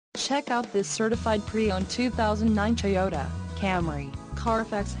Check out this certified pre-owned 2009 Toyota Camry.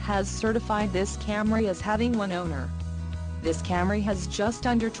 Carfax has certified this Camry as having one owner. This Camry has just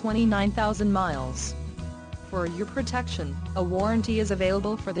under 29,000 miles. For your protection, a warranty is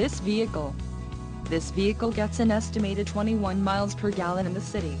available for this vehicle. This vehicle gets an estimated 21 miles per gallon in the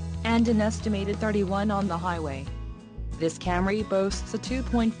city, and an estimated 31 on the highway. This Camry boasts a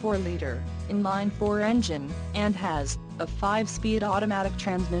 2.4-liter inline-4 engine, and has a 5-speed automatic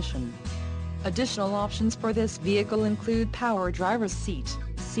transmission. Additional options for this vehicle include power driver's seat,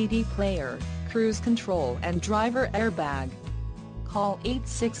 CD player, cruise control and driver airbag. Call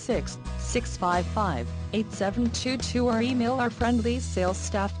 866-655-8722 or email our friendly sales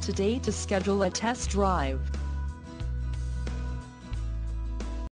staff today to schedule a test drive.